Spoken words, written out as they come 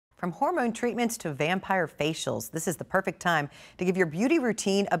From hormone treatments to vampire facials, this is the perfect time to give your beauty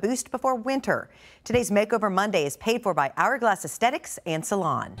routine a boost before winter. Today's Makeover Monday is paid for by Hourglass Aesthetics and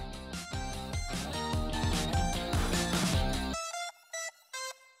Salon.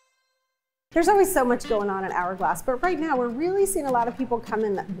 There's always so much going on at Hourglass, but right now we're really seeing a lot of people come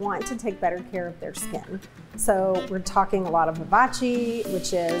in that want to take better care of their skin. So we're talking a lot of Vivace,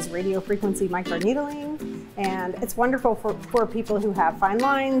 which is radio frequency microneedling, and it's wonderful for people who have fine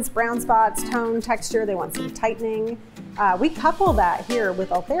lines, brown spots, tone, texture, they want some tightening. We couple that here with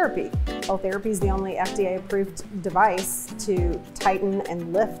Ultherapy. Ultherapy is the only FDA-approved device to tighten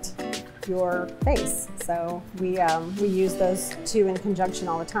and lift your face. So we use those two in conjunction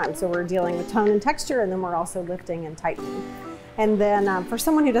all the time. So we're dealing with tone and texture, and then we're also lifting and tightening. And then for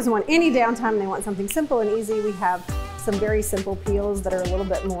someone who doesn't want any downtime, they want something simple and easy, we have some very simple peels that are a little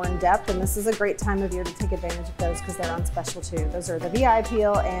bit more in depth, and this is a great time of year to take advantage of those because they're on special too. Those are the VI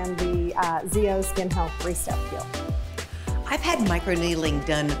peel and the ZO Skin Health 3-step peel. I've had microneedling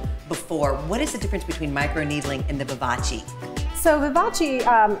done before. What is the difference between microneedling and the Vivace? So Vivace,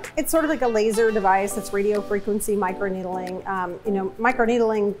 it's sort of like a laser device. It's radio frequency microneedling.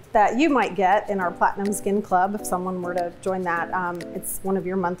 Microneedling that you might get in our Platinum Skin Club, if someone were to join that, it's one of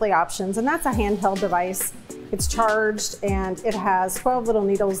your monthly options, and that's a handheld device. It's charged, and it has 12 little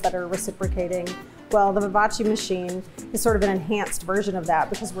needles that are reciprocating. Well, the Vivace machine is sort of an enhanced version of that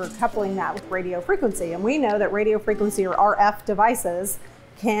because we're coupling that with radio frequency, and we know that radio frequency or RF devices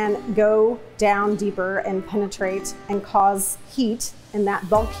can go down deeper and penetrate and cause heat, and that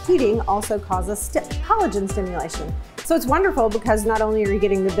bulk heating also causes collagen stimulation. So it's wonderful because not only are you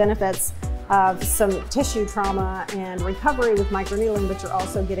getting the benefits of some tissue trauma and recovery with microneedling, but you're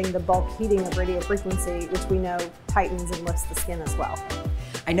also getting the bulk heating of radio frequency, which we know tightens and lifts the skin as well.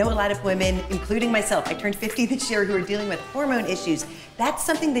 I know a lot of women, including myself, I turned 50 this year, who are dealing with hormone issues. That's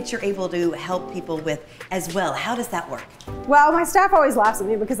something that you're able to help people with as well. How does that work? Well, my staff always laughs at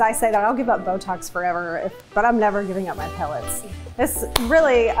me because I say that I'll give up Botox forever, but I'm never giving up my pellets. It's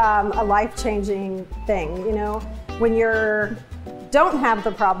really a life-changing thing. You know, when you don't have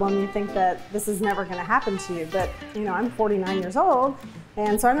the problem, you think that this is never going to happen to you. But, you know, I'm 49 years old.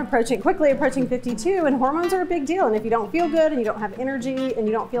 And so I'm quickly approaching 52, and hormones are a big deal. And if you don't feel good and you don't have energy and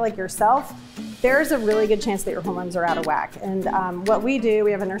you don't feel like yourself, there's a really good chance that your hormones are out of whack. And what we do,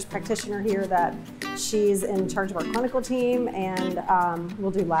 we have a nurse practitioner here that she's in charge of our clinical team, and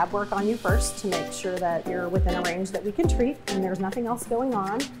we'll do lab work on you first to make sure that you're within a range that we can treat and there's nothing else going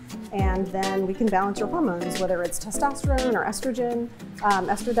on. And then we can balance your hormones, whether it's testosterone or estrogen,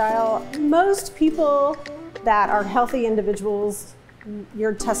 estradiol. Most people that are healthy individuals,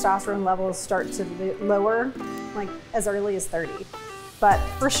 your testosterone levels start to lower like as early as 30. But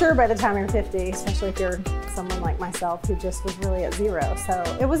for sure by the time you're 50, especially if you're someone like myself who just was really at zero. So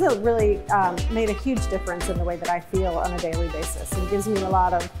it was made a huge difference in the way that I feel on a daily basis. It gives me a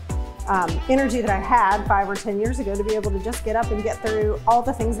lot of energy that I had 5 or 10 years ago to be able to just get up and get through all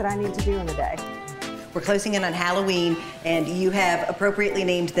the things that I need to do in a day. We're closing in on Halloween, and you have appropriately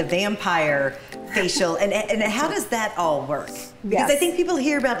named the vampire facial. And how does that all work? Because I think people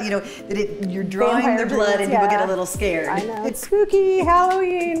hear about, that you're drawing vampire their blood and people get a little scared. I know, it's spooky,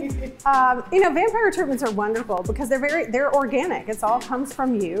 Halloween. Vampire treatments are wonderful because they're organic. It all comes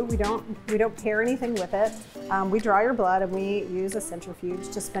from you. We don't pair anything with it. We draw your blood and we use a centrifuge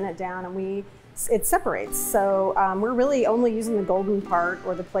to spin it down, and it separates. So we're really only using the golden part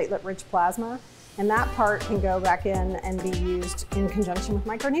or the platelet-rich plasma. And that part can go back in and be used in conjunction with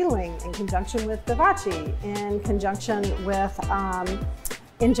microneedling, in conjunction with Vivace, in conjunction with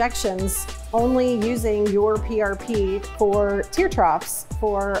injections, only using your PRP for tear troughs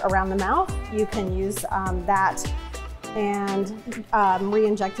for around the mouth. You can use that and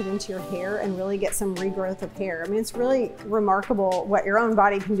re-inject it into your hair and really get some regrowth of hair. I mean, it's really remarkable what your own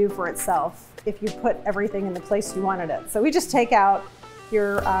body can do for itself if you put everything in the place you wanted it. So we just take out we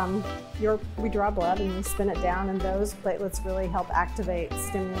draw blood and we spin it down, and those platelets really help activate,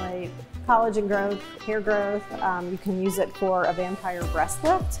 stimulate collagen growth, hair growth. You can use it for a vampire breast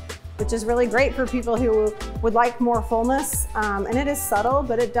lift, which is really great for people who would like more fullness. And it is subtle,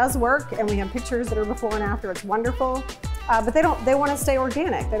 but it does work. And we have pictures that are before and after. It's wonderful. But they want to stay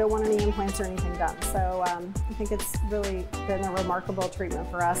organic. They don't want any implants or anything done. So I think it's really been a remarkable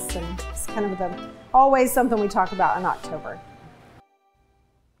treatment for us, and it's kind of always something we talk about in October.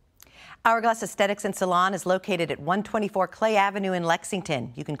 Hourglass Aesthetics and Salon is located at 124 Clay Avenue in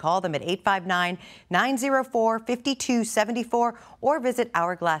Lexington. You can call them at 859-904-5274 or visit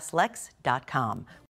hourglasslex.com.